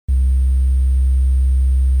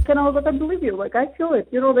And I was like, I believe you. Like, I feel it.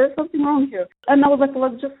 There's something wrong here. And I was like,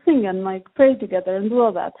 let's just sing and, like, pray together and do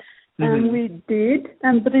all that. And we did,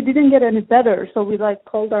 but it didn't get any better. So we, like,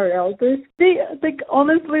 called our elders.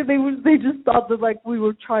 Honestly, they just thought that, like, we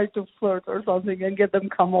were trying to flirt or something and get them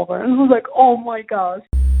come over. And I was like, oh, my gosh.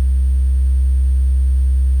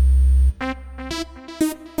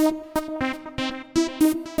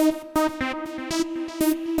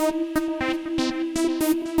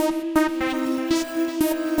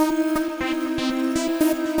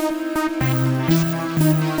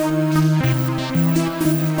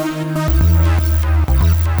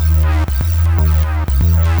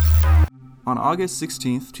 On August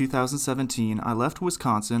 16, 2017, I left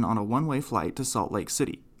Wisconsin on a one-way flight to Salt Lake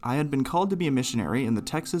City. I had been called to be a missionary in the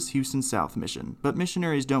Texas Houston South Mission, but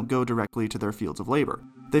missionaries don't go directly to their fields of labor.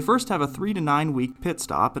 They first have a 3 to 9 week pit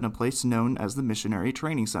stop in a place known as the Missionary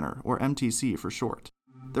Training Center, or MTC for short.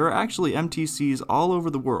 There are actually MTCs all over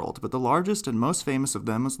the world, but the largest and most famous of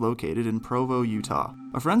them is located in Provo, Utah.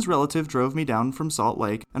 A friend's relative drove me down from Salt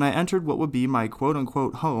Lake, and I entered what would be my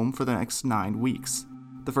quote-unquote home for the next 9 weeks.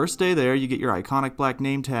 The first day there, you get your iconic black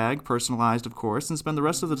name tag, personalized of course, and spend the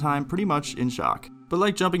rest of the time pretty much in shock. But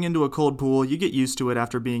like jumping into a cold pool, you get used to it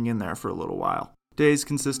after being in there for a little while. Days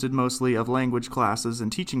consisted mostly of language classes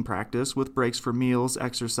and teaching practice, with breaks for meals,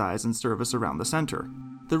 exercise, and service around the center.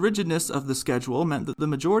 The rigidness of the schedule meant that the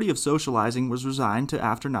majority of socializing was resigned to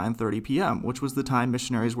after 9:30 p.m., which was the time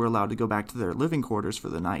missionaries were allowed to go back to their living quarters for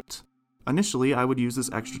the night. Initially, I would use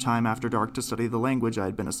this extra time after dark to study the language I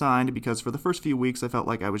had been assigned, because for the first few weeks I felt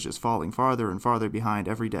like I was just falling farther and farther behind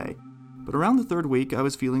every day. But around the third week, I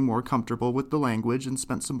was feeling more comfortable with the language and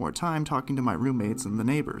spent some more time talking to my roommates and the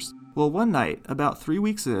neighbors. Well, one night, about 3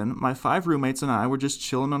 weeks in, my 5 roommates and I were just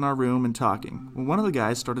chilling in our room and talking, when one of the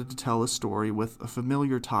guys started to tell a story with a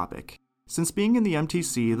familiar topic. Since being in the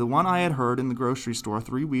MTC, the one I had heard in the grocery store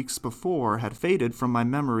 3 weeks before had faded from my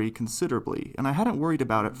memory considerably, and I hadn't worried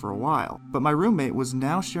about it for a while. But my roommate was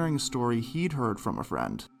now sharing a story he'd heard from a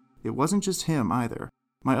friend. It wasn't just him either.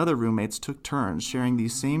 My other roommates took turns sharing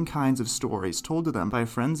these same kinds of stories told to them by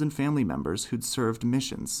friends and family members who'd served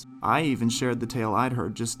missions. I even shared the tale I'd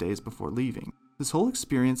heard just days before leaving. This whole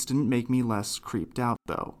experience didn't make me less creeped out,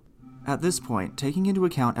 though. At this point, taking into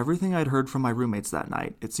account everything I'd heard from my roommates that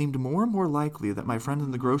night, it seemed more and more likely that my friend in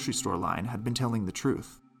the grocery store line had been telling the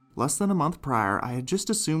truth. Less than a month prior, I had just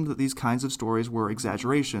assumed that these kinds of stories were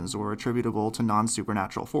exaggerations or attributable to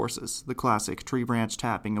non-supernatural forces, the classic tree branch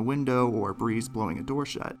tapping a window or breeze blowing a door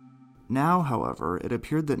shut. Now, however, it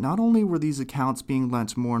appeared that not only were these accounts being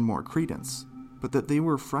lent more and more credence, but that they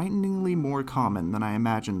were frighteningly more common than I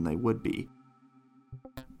imagined they would be.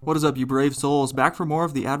 What is up, you brave souls? Back for more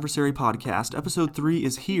of the Adversary Podcast. Episode 3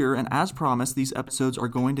 is here, and as promised, these episodes are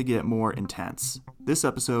going to get more intense. This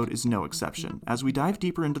episode is no exception. As we dive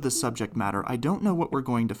deeper into this subject matter, I don't know what we're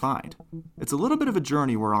going to find. It's a little bit of a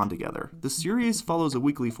journey we're on together. The series follows a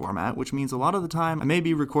weekly format, which means a lot of the time I may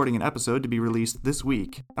be recording an episode to be released this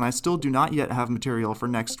week, and I still do not yet have material for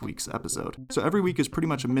next week's episode. So every week is pretty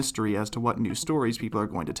much a mystery as to what new stories people are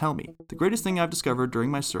going to tell me. The greatest thing I've discovered during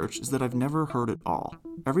my search is that I've never heard it all.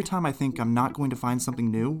 Every time I think I'm not going to find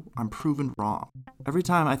something new, I'm proven wrong. Every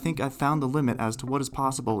time I think I've found the limit as to what is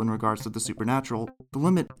possible in regards to the supernatural, the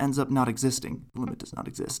limit ends up not existing. The limit does not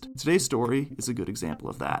exist. Today's story is a good example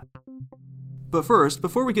of that. But first,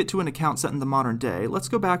 before we get to an account set in the modern day, let's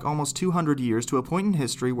go back almost 200 years to a point in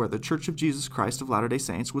history where the Church of Jesus Christ of Latter-day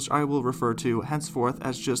Saints, which I will refer to henceforth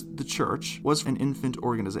as just the Church, was an infant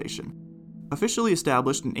organization. Officially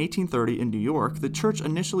established in 1830 in New York, the church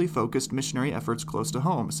initially focused missionary efforts close to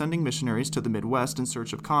home, sending missionaries to the Midwest in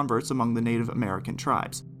search of converts among the Native American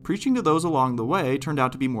tribes. Preaching to those along the way turned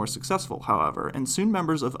out to be more successful, however, and soon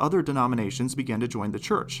members of other denominations began to join the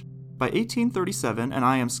church. By 1837, and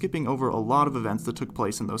I am skipping over a lot of events that took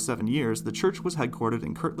place in those 7 years, the church was headquartered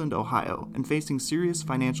in Kirtland, Ohio, and facing serious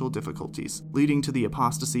financial difficulties, leading to the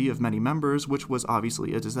apostasy of many members, which was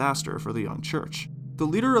obviously a disaster for the young church. The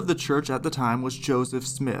leader of the church at the time was Joseph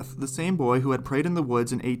Smith, the same boy who had prayed in the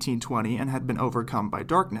woods in 1820 and had been overcome by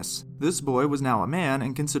darkness. This boy was now a man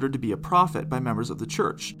and considered to be a prophet by members of the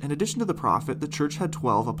church. In addition to the prophet, the church had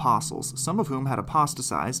 12 apostles, some of whom had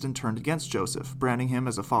apostatized and turned against Joseph, branding him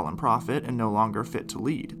as a fallen prophet and no longer fit to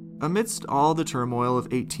lead. Amidst all the turmoil of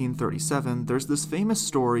 1837, there's this famous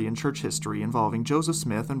story in church history involving Joseph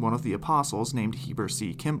Smith and one of the apostles named Heber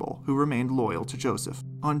C. Kimball, who remained loyal to Joseph.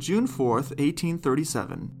 On June 4th,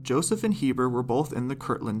 1837, Joseph and Heber were both in the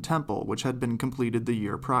Kirtland Temple, which had been completed the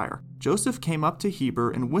year prior. Joseph came up to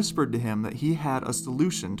Heber and whispered to him that he had a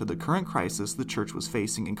solution to the current crisis the church was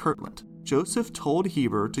facing in Kirtland. Joseph told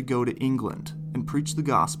Heber to go to England. and preach the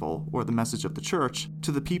gospel, or the message of the church,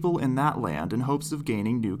 to the people in that land in hopes of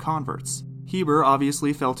gaining new converts. Heber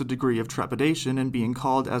obviously felt a degree of trepidation in being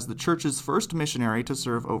called as the church's first missionary to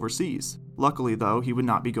serve overseas. Luckily, though, he would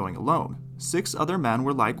not be going alone. 6 other men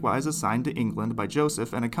were likewise assigned to England by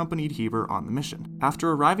Joseph and accompanied Heber on the mission.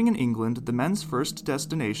 After arriving in England, the men's first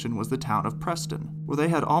destination was the town of Preston, where they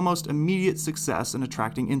had almost immediate success in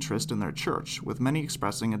attracting interest in their church, with many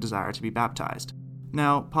expressing a desire to be baptized.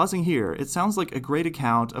 Now, pausing here, it sounds like a great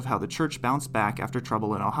account of how the church bounced back after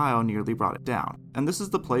trouble in Ohio nearly brought it down, and this is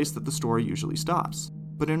the place that the story usually stops.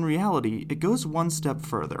 But in reality, it goes one step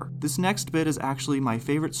further. This next bit is actually my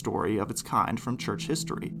favorite story of its kind from church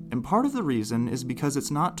history, and part of the reason is because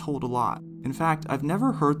it's not told a lot. In fact, I've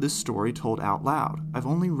never heard this story told out loud. I've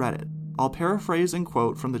only read it. I'll paraphrase and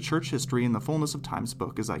quote from the Church History in the Fullness of Times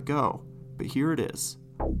book as I go, but here it is.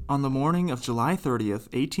 On the morning of July 30th,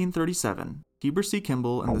 1837, Heber C.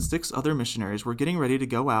 Kimball and the 6 other missionaries were getting ready to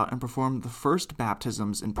go out and perform the first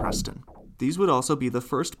baptisms in Preston. These would also be the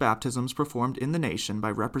first baptisms performed in the nation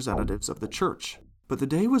by representatives of the church. But the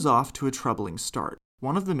day was off to a troubling start.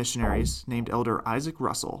 One of the missionaries, named Elder Isaac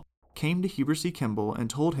Russell, came to Heber C. Kimball and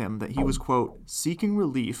told him that he was, quote, seeking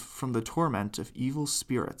relief from the torment of evil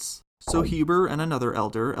spirits. So Heber and another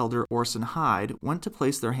elder, Elder Orson Hyde, went to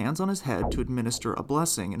place their hands on his head to administer a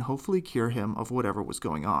blessing and hopefully cure him of whatever was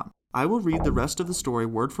going on. I will read the rest of the story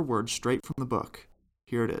word for word straight from the book.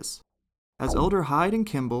 Here it is. As Elder Hyde and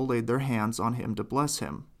Kimball laid their hands on him to bless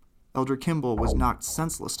him, Elder Kimball was knocked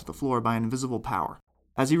senseless to the floor by an invisible power.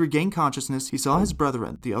 As he regained consciousness, he saw his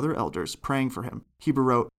brethren, the other elders, praying for him. Heber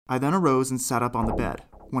wrote, I then arose and sat up on the bed,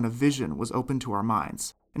 when a vision was opened to our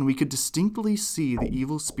minds, and we could distinctly see the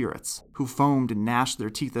evil spirits, who foamed and gnashed their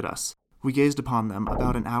teeth at us. We gazed upon them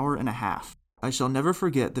about an hour and a half. I shall never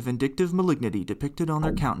forget the vindictive malignity depicted on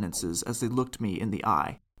their countenances as they looked me in the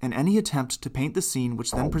eye, and any attempt to paint the scene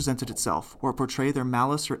which then presented itself, or portray their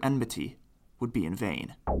malice or enmity, would be in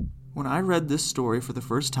vain. When I read this story for the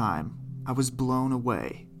first time, I was blown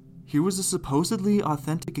away. Here was a supposedly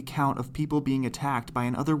authentic account of people being attacked by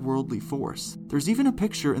an otherworldly force. There's even a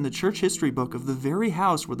picture in the church history book of the very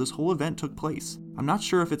house where this whole event took place. I'm not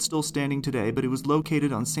sure if it's still standing today, but it was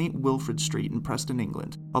located on St. Wilfrid Street in Preston,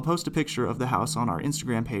 England. I'll post a picture of the house on our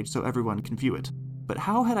Instagram page so everyone can view it. But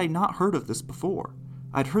how had I not heard of this before?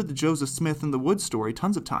 I'd heard the Joseph Smith and the Wood story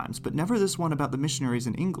tons of times, but never this one about the missionaries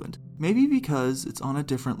in England. Maybe because it's on a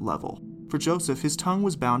different level. For Joseph, his tongue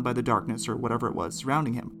was bound by the darkness or whatever it was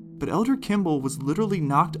surrounding him. But Elder Kimball was literally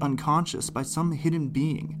knocked unconscious by some hidden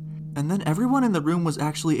being. And then everyone in the room was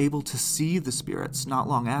actually able to see the spirits not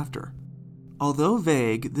long after. Although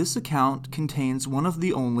vague, this account contains one of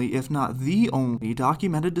the only, if not the only,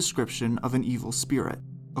 documented description of an evil spirit.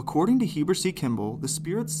 According to Heber C. Kimball, the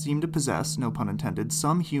spirits seem to possess, no pun intended,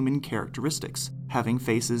 some human characteristics, having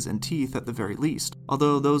faces and teeth at the very least,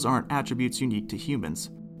 although those aren't attributes unique to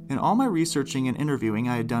humans. In all my researching and interviewing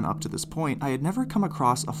I had done up to this point, I had never come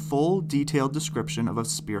across a full, detailed description of a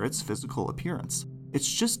spirit's physical appearance.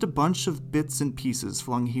 It's just a bunch of bits and pieces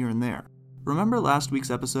flung here and there. Remember last week's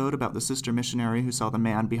episode about the sister missionary who saw the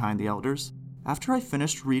man behind the elders? After I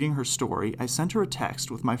finished reading her story, I sent her a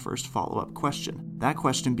text with my first follow-up question. That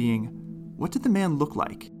question being, what did the man look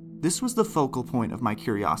like? This was the focal point of my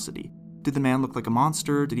curiosity. Did the man look like a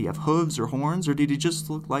monster? Did he have hooves or horns? Or did he just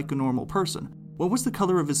look like a normal person? What was the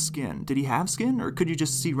color of his skin? Did he have skin, or could you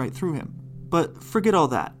just see right through him? But forget all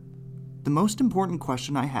that. The most important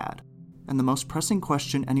question I had, and the most pressing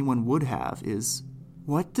question anyone would have, is,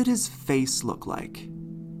 what did his face look like?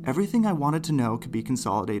 Everything I wanted to know could be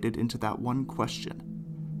consolidated into that one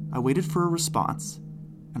question. I waited for a response,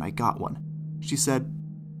 and I got one. She said,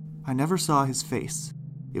 I never saw his face.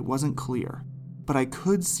 It wasn't clear, but I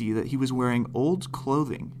could see that he was wearing old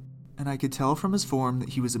clothing, and I could tell from his form that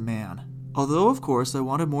he was a man. Although, of course, I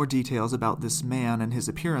wanted more details about this man and his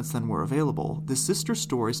appearance than were available, the sister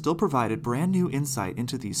story still provided brand new insight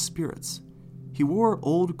into these spirits. He wore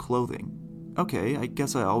old clothing. Okay, I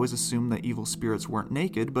guess I always assumed that evil spirits weren't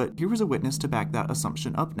naked, but here was a witness to back that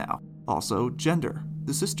assumption up now. Also, gender.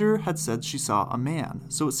 The sister had said she saw a man,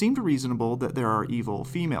 so it seemed reasonable that there are evil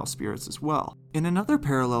female spirits as well. In another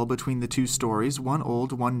parallel between the two stories, one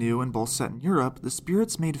old, one new, and both set in Europe, the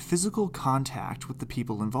spirits made physical contact with the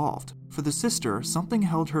people involved. For the sister, something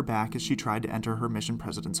held her back as she tried to enter her mission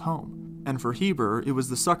president's home. And for Heber, it was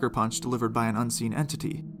the sucker punch delivered by an unseen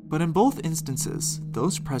entity. But in both instances,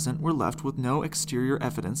 those present were left with no exterior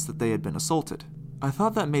evidence that they had been assaulted. I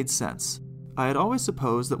thought that made sense. I had always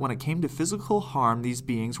supposed that when it came to physical harm these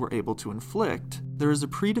beings were able to inflict, there is a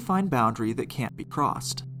predefined boundary that can't be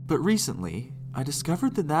crossed. But recently, I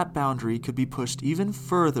discovered that that boundary could be pushed even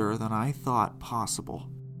further than I thought possible.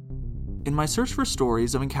 In my search for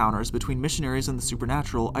stories of encounters between missionaries and the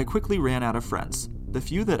supernatural, I quickly ran out of friends. The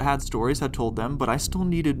few that had stories had told them, but I still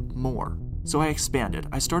needed more. So I expanded.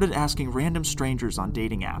 I started asking random strangers on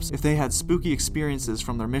dating apps if they had spooky experiences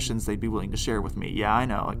from their missions they'd be willing to share with me. Yeah, I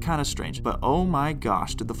know, kinda strange, but oh my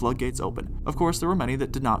gosh, did the floodgates open. Of course, there were many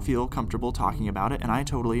that did not feel comfortable talking about it, and I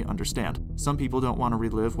totally understand. Some people don't want to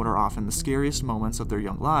relive what are often the scariest moments of their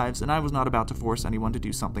young lives, and I was not about to force anyone to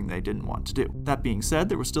do something they didn't want to do. That being said,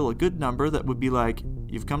 there was still a good number that would be like,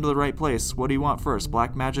 "You've come to the right place. What do you want first?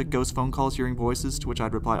 Black magic, ghost phone calls, hearing voices?" To which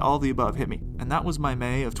I'd reply, "All the above, hit me." And that was my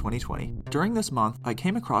May of 2020. During this month, I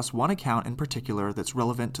came across one account in particular that's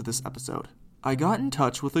relevant to this episode. I got in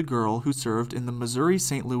touch with a girl who served in the Missouri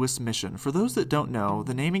St. Louis Mission. For those that don't know,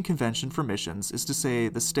 the naming convention for missions is to say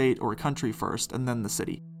the state or country first and then the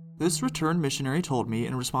city. This returned missionary told me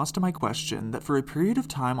in response to my question that for a period of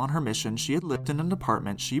time on her mission, she had lived in an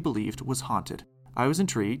apartment she believed was haunted. I was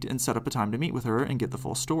intrigued and set up a time to meet with her and get the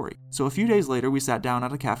full story. So a few days later, we sat down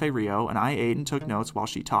at a Cafe Rio, and I ate and took notes while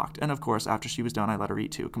she talked. And of course, after she was done, I let her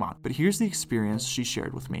eat too. Come on. But here's the experience she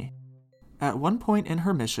shared with me. At one point in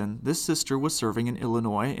her mission, this sister was serving in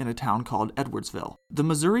Illinois in a town called Edwardsville. The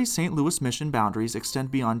Missouri-St. Louis mission boundaries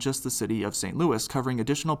extend beyond just the city of St. Louis, covering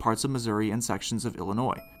additional parts of Missouri and sections of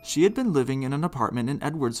Illinois. She had been living in an apartment in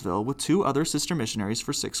Edwardsville with 2 other sister missionaries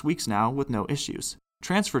for 6 weeks now with no issues.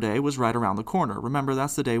 Transfer day was right around the corner. Remember,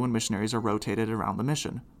 that's the day when missionaries are rotated around the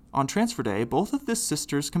mission. On transfer day, both of this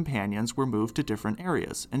sister's companions were moved to different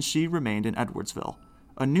areas, and she remained in Edwardsville.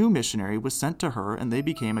 A new missionary was sent to her, and they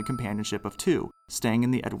became a companionship of 2, staying in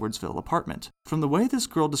the Edwardsville apartment. From the way this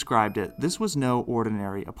girl described it, this was no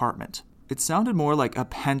ordinary apartment. It sounded more like a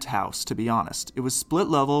penthouse, to be honest. It was split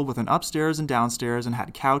level with an upstairs and downstairs and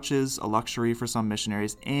had couches, a luxury for some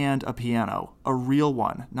missionaries, and a piano. A real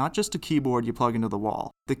one, not just a keyboard you plug into the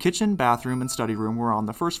wall. The kitchen, bathroom, and study room were on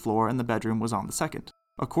the first floor and the bedroom was on the second.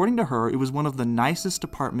 According to her, it was one of the nicest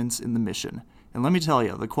apartments in the mission. And let me tell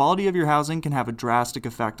you, the quality of your housing can have a drastic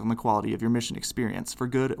effect on the quality of your mission experience, for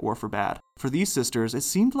good or for bad. For these sisters, it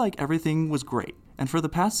seemed like everything was great. And for the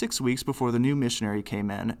past 6 weeks before the new missionary came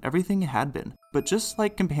in, everything had been. But just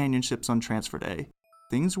like companionships on transfer day,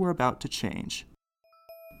 things were about to change.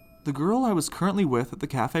 The girl I was currently with at the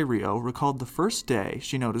Cafe Rio recalled the first day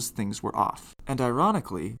she noticed things were off. And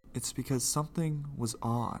ironically, it's because something was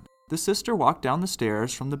on. The sister walked down the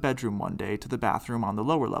stairs from the bedroom one day to the bathroom on the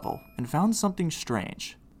lower level and found something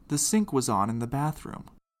strange. The sink was on in the bathroom.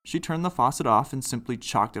 She turned the faucet off and simply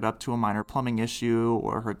chalked it up to a minor plumbing issue,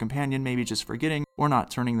 or her companion maybe just forgetting or not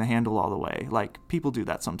turning the handle all the way. Like, people do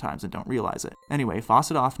that sometimes and don't realize it. Anyway,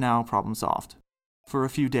 faucet off now, problem solved. For a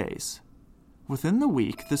few days. Within the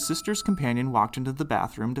week, the sister's companion walked into the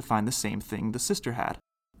bathroom to find the same thing the sister had.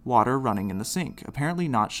 Water running in the sink, apparently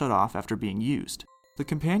not shut off after being used. The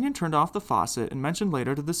companion turned off the faucet and mentioned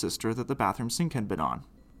later to the sister that the bathroom sink had been on.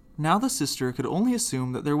 Now the sister could only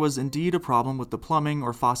assume that there was indeed a problem with the plumbing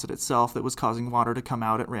or faucet itself that was causing water to come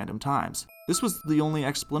out at random times. This was the only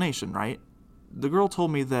explanation, right? The girl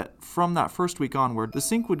told me that from that first week onward, the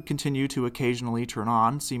sink would continue to occasionally turn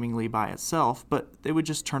on, seemingly by itself, but they would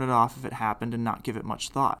just turn it off if it happened and not give it much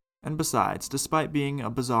thought. And besides, despite being a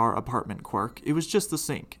bizarre apartment quirk, it was just the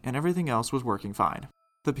sink, and everything else was working fine.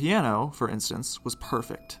 The piano, for instance, was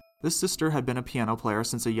perfect. This sister had been a piano player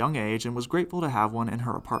since a young age and was grateful to have one in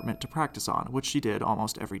her apartment to practice on, which she did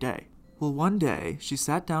almost every day. Well, one day, she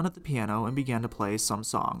sat down at the piano and began to play some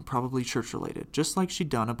song, probably church-related, just like she'd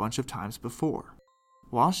done a bunch of times before.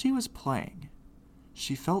 While she was playing,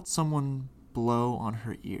 she felt someone blow on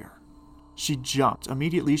her ear. She jumped.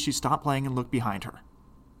 Immediately, she stopped playing and looked behind her.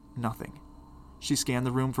 Nothing. She scanned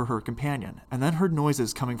the room for her companion, and then heard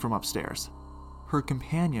noises coming from upstairs. Her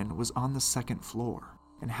companion was on the second floor,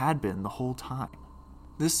 and had been the whole time.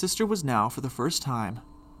 This sister was now, for the first time,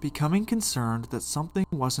 becoming concerned that something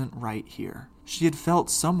wasn't right here. She had felt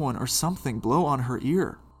someone or something blow on her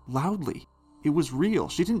ear, loudly. It was real,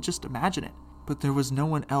 she didn't just imagine it. But there was no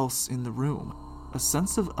one else in the room. A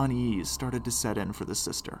sense of unease started to set in for the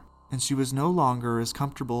sister, and she was no longer as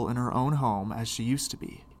comfortable in her own home as she used to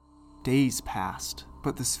be. Days passed,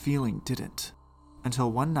 but this feeling didn't.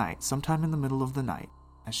 Until one night, sometime in the middle of the night,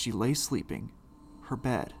 as she lay sleeping, her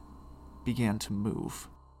bed began to move.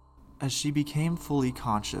 As she became fully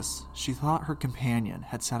conscious, she thought her companion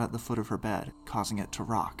had sat at the foot of her bed, causing it to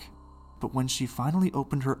rock. But when she finally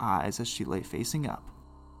opened her eyes as she lay facing up,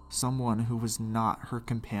 someone who was not her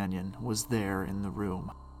companion was there in the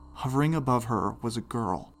room. Hovering above her was a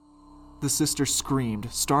girl. The sister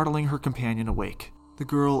screamed, startling her companion awake. The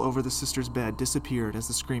girl over the sister's bed disappeared as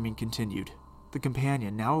the screaming continued. The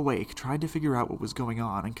companion, now awake, tried to figure out what was going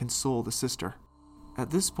on and console the sister. At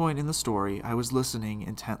this point in the story, I was listening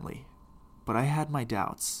intently, but I had my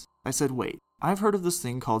doubts. I said, wait, I've heard of this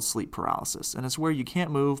thing called sleep paralysis, and it's where you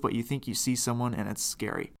can't move, but you think you see someone and it's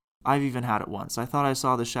scary. I've even had it once. I thought I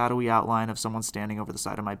saw the shadowy outline of someone standing over the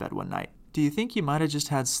side of my bed one night. Do you think you might have just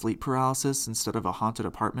had sleep paralysis instead of a haunted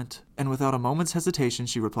apartment? And without a moment's hesitation,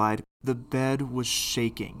 she replied, the bed was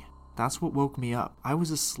shaking. That's what woke me up. I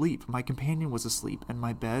was asleep, my companion was asleep, and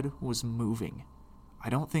my bed was moving. I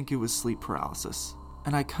don't think it was sleep paralysis.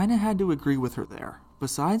 And I kinda had to agree with her there.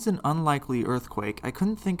 Besides an unlikely earthquake, I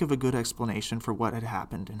couldn't think of a good explanation for what had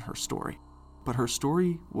happened in her story. But her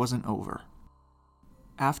story wasn't over.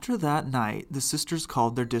 After that night, the sisters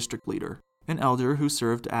called their district leader, an elder who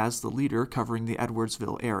served as the leader covering the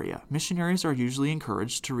Edwardsville area. Missionaries are usually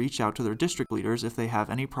encouraged to reach out to their district leaders if they have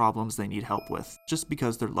any problems they need help with, just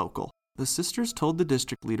because they're local. The sisters told the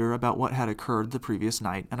district leader about what had occurred the previous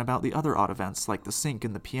night and about the other odd events like the sink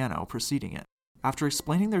and the piano preceding it. After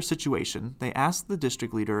explaining their situation, they asked the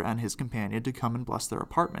district leader and his companion to come and bless their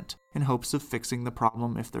apartment, in hopes of fixing the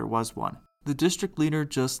problem if there was one. The district leader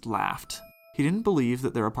just laughed. He didn't believe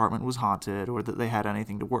that their apartment was haunted or that they had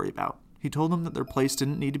anything to worry about. He told them that their place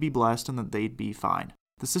didn't need to be blessed and that they'd be fine.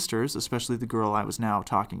 The sisters, especially the girl I was now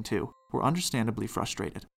talking to, were understandably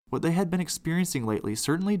frustrated. What they had been experiencing lately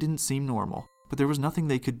certainly didn't seem normal, but there was nothing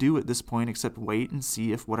they could do at this point except wait and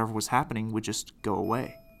see if whatever was happening would just go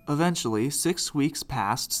away. Eventually, 6 weeks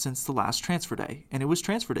passed since the last transfer day, and it was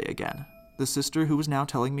transfer day again. The sister who was now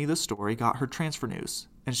telling me the story got her transfer news,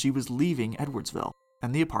 and she was leaving Edwardsville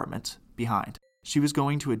and the apartment behind. She was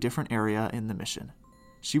going to a different area in the mission.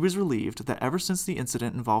 She was relieved that ever since the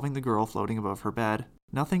incident involving the girl floating above her bed,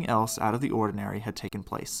 nothing else out of the ordinary had taken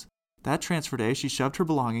place. That transfer day, she shoved her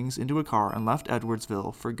belongings into a car and left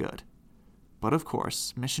Edwardsville for good. But of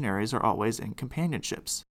course, missionaries are always in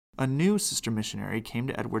companionships. A new sister missionary came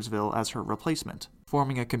to Edwardsville as her replacement,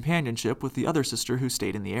 forming a companionship with the other sister who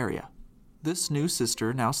stayed in the area. This new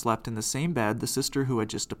sister now slept in the same bed the sister who had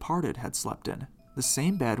just departed had slept in, the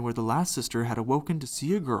same bed where the last sister had awoken to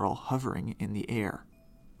see a girl hovering in the air.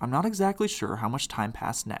 I'm not exactly sure how much time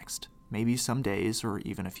passed next, maybe some days or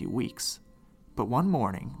even a few weeks. But one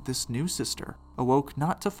morning, this new sister awoke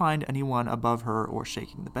not to find anyone above her or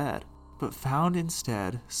shaking the bed, but found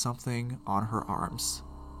instead something on her arms.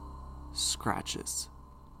 Scratches.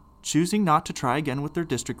 Choosing not to try again with their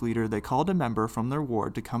district leader, they called a member from their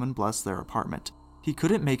ward to come and bless their apartment. He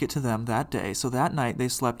couldn't make it to them that day, so that night they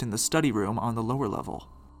slept in the study room on the lower level.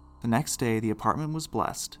 The next day, the apartment was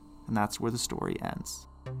blessed, and that's where the story ends.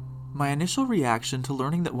 My initial reaction to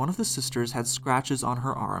learning that one of the sisters had scratches on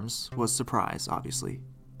her arms was surprise, obviously.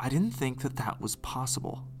 I didn't think that that was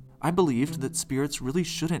possible. I believed that spirits really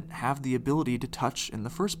shouldn't have the ability to touch in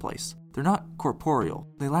the first place. They're not corporeal,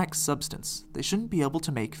 they lack substance, they shouldn't be able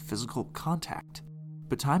to make physical contact.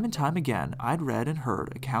 But time and time again, I'd read and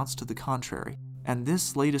heard accounts to the contrary, and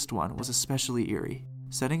this latest one was especially eerie,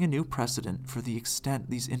 setting a new precedent for the extent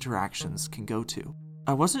these interactions can go to.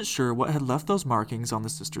 I wasn't sure what had left those markings on the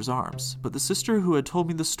sister's arms, but the sister who had told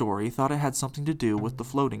me the story thought it had something to do with the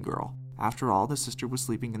floating girl. After all, the sister was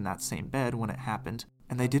sleeping in that same bed when it happened,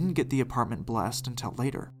 and they didn't get the apartment blessed until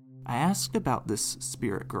later. I asked about this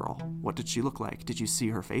spirit girl. What did she look like? Did you see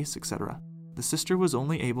her face, etc.? The sister was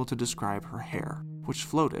only able to describe her hair, which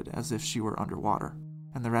floated as if she were underwater,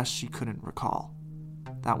 and the rest she couldn't recall.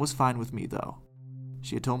 That was fine with me, though.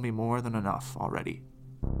 She had told me more than enough already.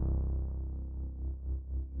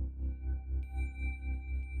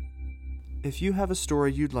 If you have a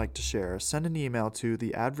story you'd like to share, send an email to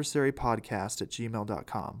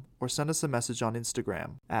theadversarypodcast@gmail.com or send us a message on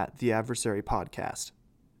Instagram @theadversarypodcast.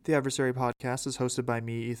 The Adversary Podcast is hosted by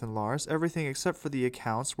me, Ethan Lars. Everything except for the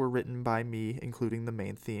accounts were written by me, including the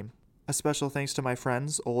main theme. A special thanks to my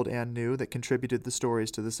friends, old and new, that contributed the stories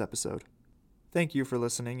to this episode. Thank you for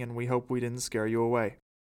listening, and we hope we didn't scare you away.